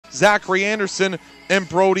Zachary Anderson, and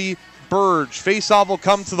Brody Burge. Face-off will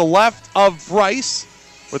come to the left of Bryce,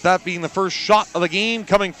 with that being the first shot of the game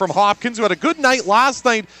coming from Hopkins, who had a good night last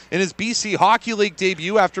night in his BC Hockey League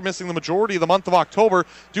debut after missing the majority of the month of October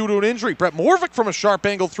due to an injury. Brett Moravec from a sharp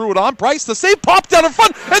angle threw it on. Bryce, the save, popped down in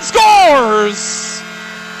front, and scores!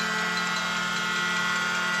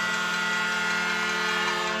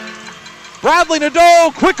 Bradley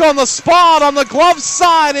Nadeau, quick on the spot on the glove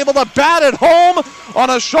side, able to bat it home on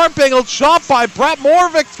a sharp-angled shot by Brett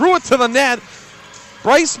Moravec, threw it to the net.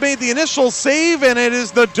 Bryce made the initial save, and it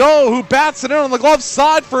is Nadeau who bats it in on the glove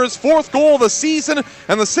side for his 4th goal of the season,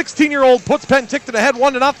 and the 16-year-old puts Penticton ahead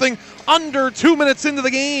 1-0 under 2 minutes into the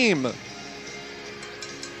game.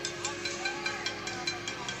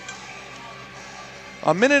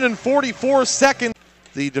 A minute and 44 seconds.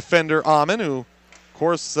 The defender, Amin, who, of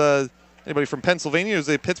course, anybody from Pennsylvania who's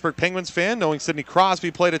a Pittsburgh Penguins fan, knowing Sidney Crosby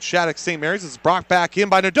played at Shattuck St. Mary's, is brought back in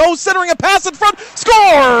by Nadeau, centering a pass in front,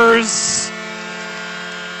 scores!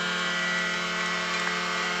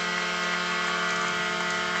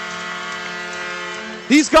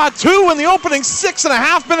 He's got 2 in the opening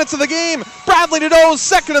 6.5 minutes of the game. Bradley Nadeau's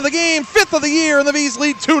 2nd of the game, 5th of the year, and the Vees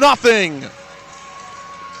lead 2-0.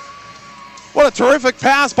 What a terrific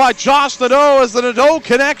pass by Josh Nadeau, as the Nadeau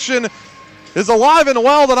connection is alive and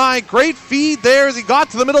well tonight. Great feed there as he got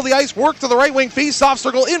to the middle of the ice, worked to the right wing face-off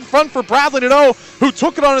circle in front for Bradley Nadeau, who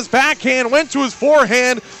took it on his backhand, went to his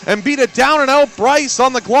forehand, and beat it down and out. Bryce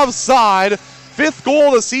on the glove side. 5th goal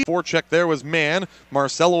of the season. Forecheck there was Mann.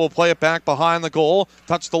 Marcelo will play it back behind the goal.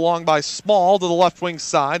 Touched along by Small to the left wing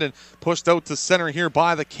side and pushed out to center here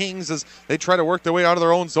by the Kings as they try to work their way out of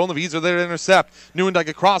their own zone. The Vees are there to intercept. Nieuwendyk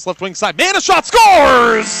across left wing side. Mann, a shot,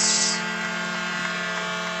 scores!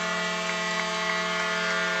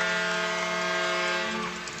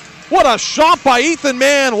 What a shot by Ethan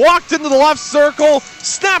Mann. Walked into the left circle,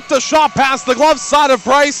 snapped a shot past the glove side of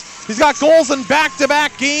Bryce. He's got goals in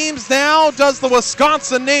back-to-back games now, does the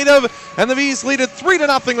Wisconsin native, and the Vees lead it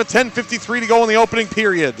 3-0 with 10:53 to go in the opening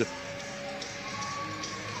period.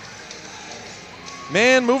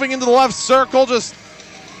 Mann moving into the left circle, just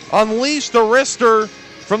unleashed a wrister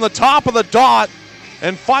from the top of the dot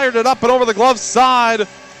and fired it up and over the glove side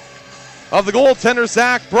of the goaltender,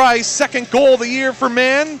 Zach Bryce. 2nd goal of the year for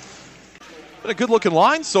Mann. Been a good-looking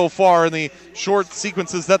line so far in the short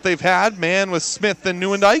sequences that they've had. Mann with Smith and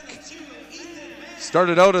Nieuwendyk.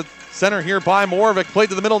 Started out at center here by Moravec. Played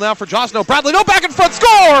to the middle now for Josh. No, Bradley, no, back in front,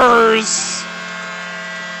 scores!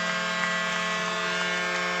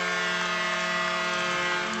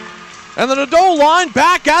 And the Nadeau line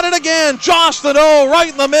back at it again. Josh Nadeau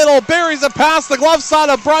right in the middle, buries it past the glove side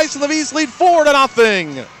of Bryce, and the Vees lead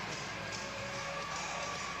 4-0.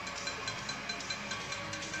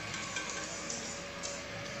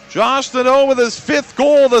 Josh Nadeau with his 5th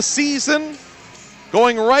goal of the season,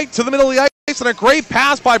 going right to the middle of the ice, and a great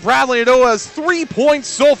pass by Bradley Nadeau. Has 3 points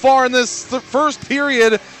so far in this first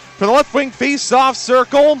period from the left wing face-off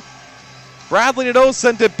circle. Bradley Nadeau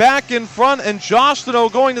sent it back in front, and Josh Nadeau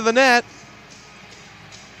going to the net.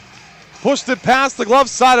 Pushed it past the glove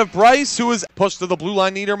side of Bryce, who is pushed to the blue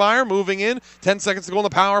line. Niedermeyer moving in. 10 seconds to go in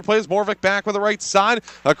the power plays. Moravec back with the right side.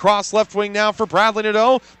 Across left wing now for Bradley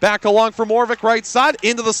Nadeau. Back along for Moravec right side.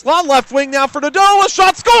 Into the slot. Left wing now for Nadeau. A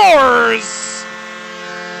shot, scores!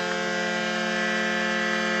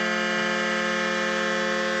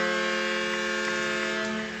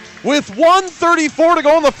 With 1:34 to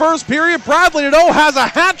go in the first period, Bradley Nadeau has a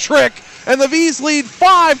hat trick, and the Vees lead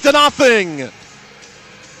 5-0.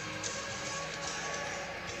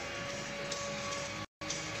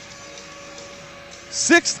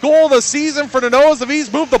 6th goal of the season for Nadeau as the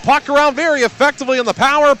Vees move the puck around very effectively on the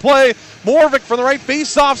power play. Moravec from the right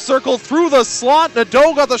face-off circle through the slot.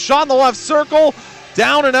 Nadeau got the shot in the left circle.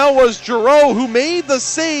 Down and out was Giroux, who made the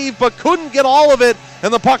save but couldn't get all of it,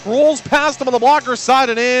 and the puck rolls past him on the blocker side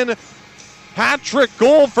and in. Hat-trick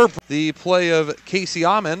goal for the play of Casey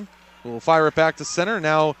Amin, who will fire it back to center.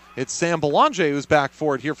 Now it's Sam Belanger who's back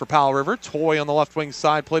for it here for Powell River. Toy on the left wing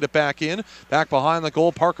side, played it back in. Back behind the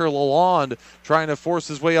goal, Parker Lalonde trying to force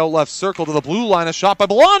his way out left circle to the blue line. A shot by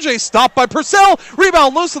Belanger, stopped by Purcell.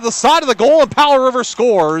 Rebound loose to the side of the goal, and Powell River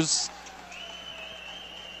scores.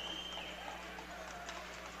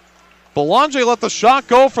 Belanger let the shot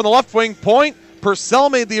go from the left wing point. Purcell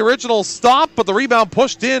made the original stop, but the rebound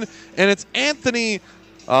pushed in, and it's Anthony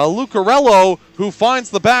Lucarello who finds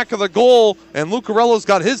the back of the goal, and Lucarello's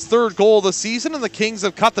got his 3rd goal of the season, and the Kings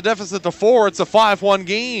have cut the deficit to 4. It's a 5-1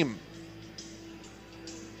 game.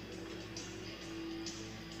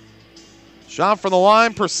 Shot from the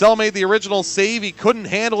line. Purcell made the original save. He couldn't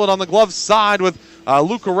handle it on the glove side with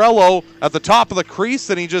Lucarello at the top of the crease,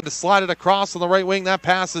 and he just slided across on the right wing. That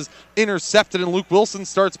pass is intercepted, and Luke Wilson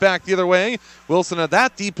starts back the other way. Wilson had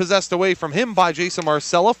that depossessed away from him by Jason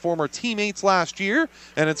Marcella, former teammates last year,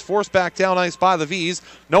 and it's forced back down ice by the Vees.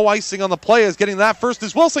 No icing on the play, as getting that first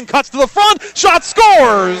is Wilson, cuts to the front, shot,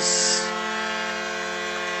 scores!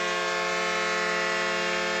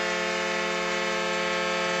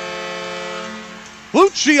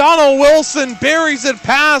 Luciano Wilson buries it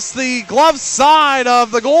past the glove side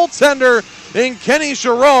of the goaltender in Kenny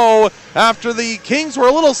Giroux. After the Kings were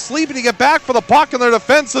a little sleepy to get back for the puck in their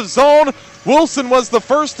defensive zone, Wilson was the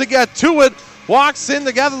first to get to it. Walks in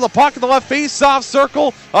to gather the puck in the left face-off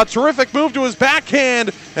circle. A terrific move to his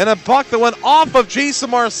backhand, and a puck that went off of Jason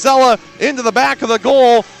Marcella into the back of the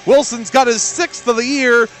goal. Wilson's got his 6th of the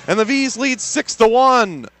year, and the Vees lead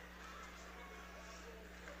 6-1.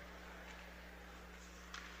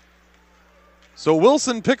 So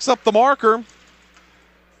Wilson picks up the marker.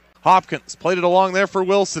 Hopkins played it along there for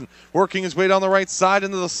Wilson, working his way down the right side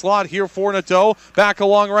into the slot here for Nadeau. Back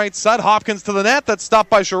along right side, Hopkins to the net. That's stopped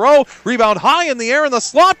by Giroux. Rebound high in the air in the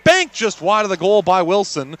slot, bank just wide of the goal by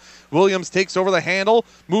Wilson. Williams takes over the handle,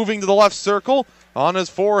 moving to the left circle. On his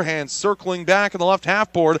forehand, circling back in the left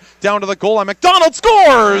half board, down to the goal line. McDonald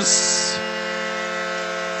scores!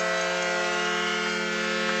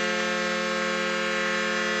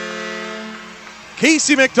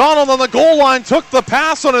 Casey McDonald on the goal line took the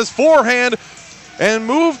pass on his forehand and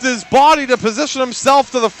moved his body to position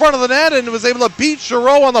himself to the front of the net and was able to beat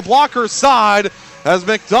Giroux on the blocker's side as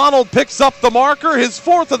McDonald picks up the marker, his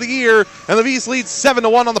 4th of the year, and the Vees lead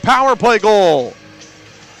 7-1 on the power play goal.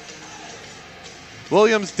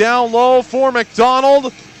 Williams down low for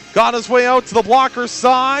McDonald, got his way out to the blocker's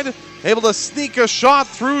side, able to sneak a shot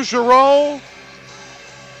through Giroux.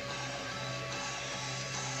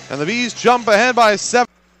 And the Vees jump ahead by 7.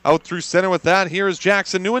 Out through center with that. Here is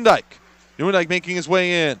Jackson Nieuwendyk. Nieuwendyk making his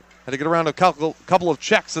way in. Had to get around a couple of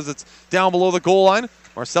checks as it's down below the goal line.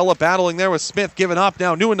 Marcella battling there with Smith, giving up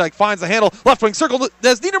now. Nieuwendyk finds the handle. Left wing circle.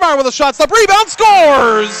 There's Niedermeyer with a shot stop. Rebound,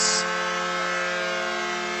 scores!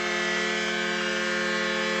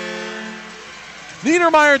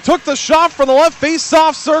 Niedermeyer took the shot from the left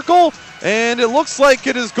face-off circle, and it looks like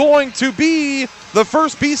it is going to be the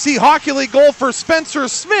first BC Hockey League goal for Spencer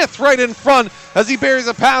Smith right in front as he buries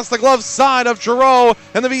it past the glove side of Giroux,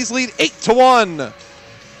 and the Vees lead 8-1.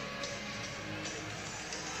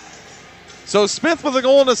 So Smith with a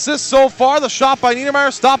goal and assist so far. The shot by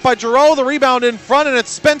Niedermeyer, stopped by Giroux, the rebound in front, and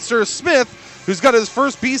it's Spencer Smith who's got his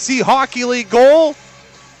first BC Hockey League goal.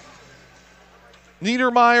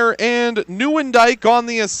 Niedermeyer and Nieuwendyk on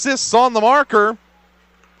the assists on the marker.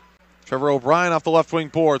 Trevor O'Brien off the left wing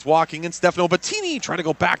boards, walking in. Stefano Bettini trying to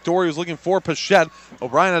go backdoor. He was looking for Pichette.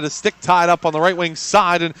 O'Brien had his stick tied up on the right wing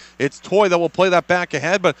side, and it's Toy that will play that back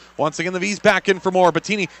ahead. But once again, the Vees back in for more.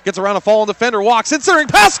 Bettini gets around a fallen defender, walks in, centering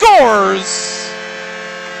pass, scores!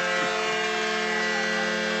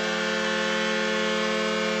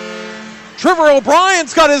 Trevor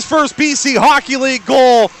O'Brien's got his first BC Hockey League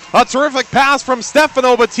goal. A terrific pass from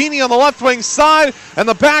Stefano Bettini on the left wing side, and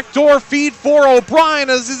the backdoor feed for O'Brien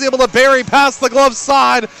as he's able to bury past the glove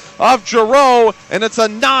side of Giroux, and it's a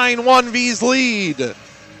 9-1 Vees lead.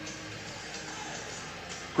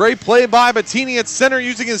 Great play by Bettini at center,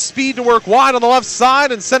 using his speed to work wide on the left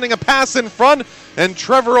side and sending a pass in front, and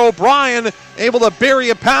Trevor O'Brien able to bury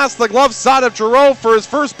it past the glove side of Giroux for his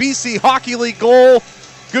first BC Hockey League goal.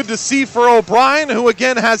 Good to see for O'Brien, who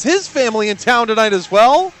again has his family in town tonight as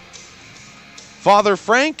well. Father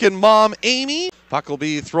Frank and Mom Amy. Puck will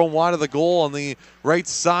be thrown wide of the goal on the right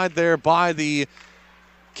side there by the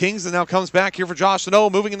Kings, and now comes back here for Josh Nadeau,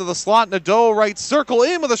 moving into the slot. Nadeau right circle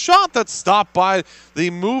in with a shot that's stopped by the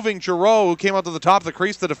moving Giroux, who came out to the top of the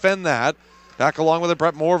crease to defend that. Back along with it,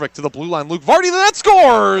 Brett Moravec to the blue line. Luke Vardy, the net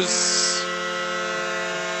scores!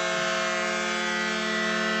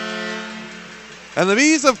 And the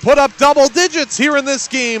Vees have put up double digits here in this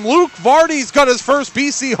game. Luke Vardy's got his first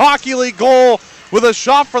BC Hockey League goal with a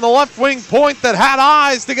shot from the left wing point that had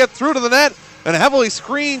eyes to get through to the net, and heavily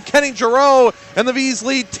screened Kenny Giroux, and the Vees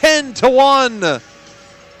lead 10-1.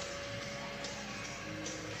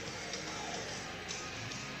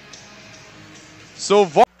 So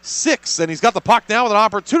Vardy 6, and he's got the puck now with an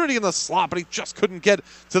opportunity in the slot, but he just couldn't get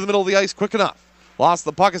to the middle of the ice quick enough. Lost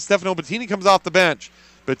the puck as Stefano Bettini comes off the bench.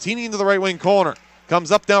 Bettini into the right wing corner.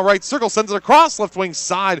 Comes up now right circle, sends it across left wing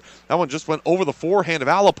side. That one just went over the forehand of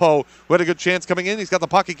Alapo, who had a good chance coming in. He's got the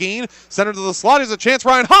puck again. Center to the slot. Here's a chance.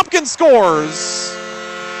 Ryan Hopkins scores.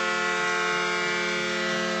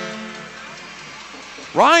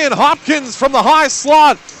 Ryan Hopkins from the high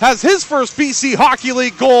slot has his first BC Hockey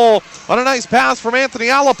League goal on a nice pass from Anthony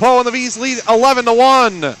Alapo, and the Vees lead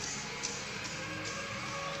 11-1.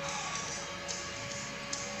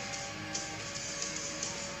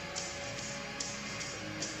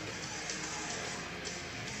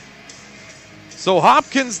 So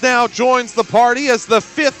Hopkins now joins the party as the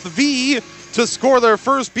 5th V to score their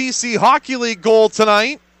first BC Hockey League goal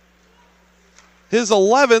tonight. His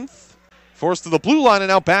 11th. Forced to the blue line and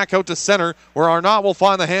now back out to center where Arnott will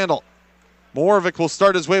find the handle. Moravec will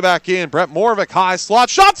start his way back in. Brett Moravec, high slot,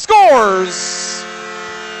 shot, scores!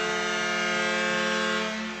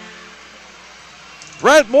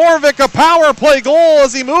 Brett Moravec, a power play goal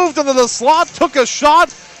as he moved into the slot, took a shot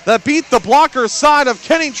that beat the blocker side of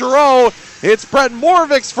Kenny Giroux. It's Brett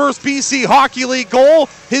Moravec's first BC Hockey League goal,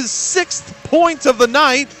 his 6th point of the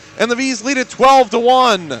night, and the Vees lead it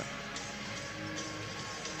 12-1.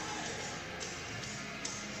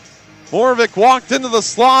 Moravec walked into the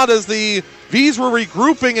slot as the Vees were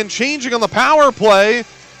regrouping and changing on the power play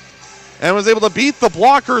and was able to beat the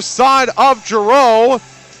blocker side of Giroux.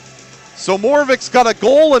 So Moravec's got a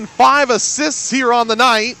goal and 5 assists here on the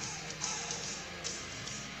night.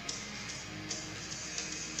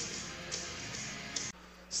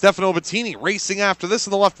 Stefano Bettini racing after this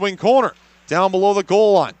in the left wing corner. Down below the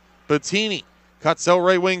goal line. Bettini cuts out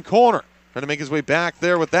right wing corner. Trying to make his way back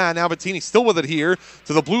there with that. Now Bettini still with it here.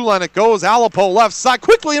 To the blue line it goes. Alapo left side.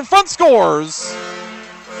 Quickly in front, scores.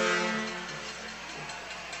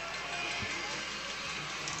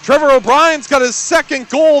 Trevor O'Brien's got his 2nd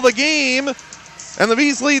goal of the game. And the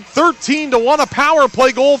Vees lead 13-1. A power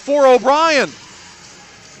play goal for O'Brien.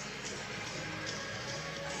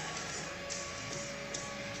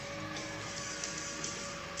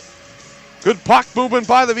 Good puck movement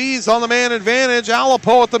by the Vees on the man advantage.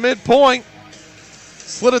 Alapo at the midpoint.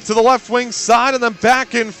 Slid it to the left wing side and then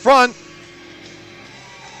back in front.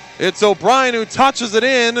 It's O'Brien who touches it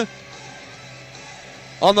in.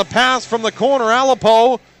 On the pass from the corner,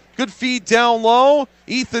 Alapo. Good feed down low.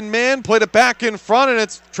 Ethan Mann played it back in front, and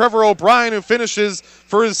it's Trevor O'Brien who finishes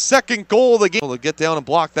for his 2nd goal of the game. Able to get down and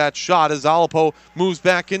block that shot as Alapo moves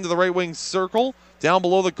back into the right wing circle. Down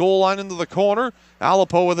below the goal line into the corner.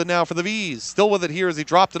 Alapo with it now for the Vees. Still with it here as he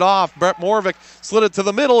dropped it off. Brett Moravec slid it to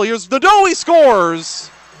the middle. Here's Nadeau. He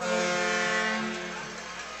scores.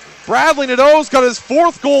 Bradley Nadeau's got his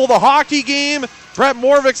 4th goal of the hockey game. Brett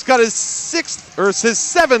Moravec's got his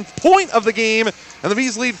 7th point of the game. And the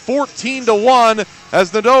Vees lead 14-1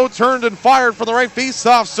 as Nadeau turned and fired from the right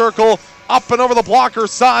face-off circle up and over the blocker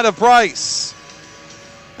side of Bryce.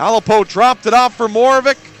 Alapo dropped it off for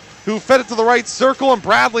Moravec, who fed it to the right circle, and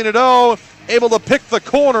Bradley Nadeau able to pick the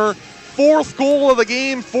corner. 4th goal of the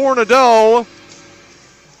game for Nadeau.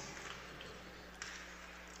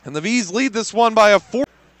 And the Vees lead this one by a 4.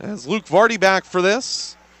 As Luke Vardy back for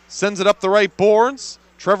this. Sends it up the right boards.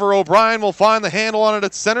 Trevor O'Brien will find the handle on it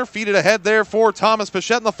at center. Feed it ahead there for Thomas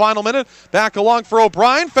Pichette in the final minute. Back along for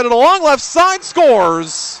O'Brien. Fed it along left side.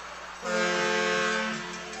 Scores.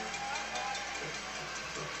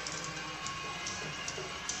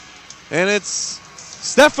 And it's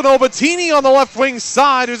Stefano Bettini on the left wing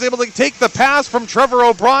side who's able to take the pass from Trevor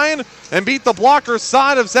O'Brien and beat the blocker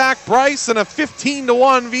side of Zach Bryce in a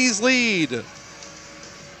 15-1 Vees lead.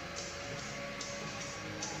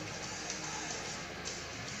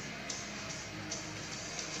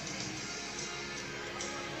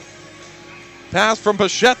 Pass from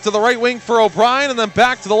Pichette to the right wing for O'Brien and then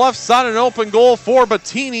back to the left side, an open goal for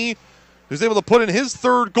Bettini, who's able to put in his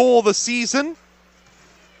 3rd goal of the season.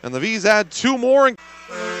 And the Vees add 2 more.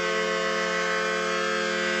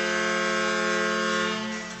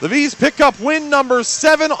 The Vees pick up win number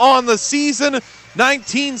 7 on the season.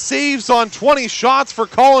 19 saves on 20 shots for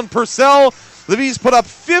Colin Purcell. The Vees put up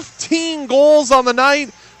 15 goals on the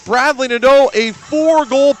night. Bradley Nadeau, a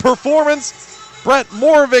 4-goal performance. Brett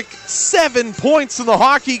Moravec, 7 points in the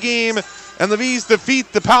hockey game. And the Vees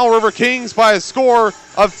defeat the Powell River Kings by a score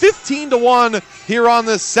of 15-1 here on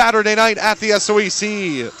this Saturday night at the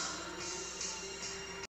SOEC.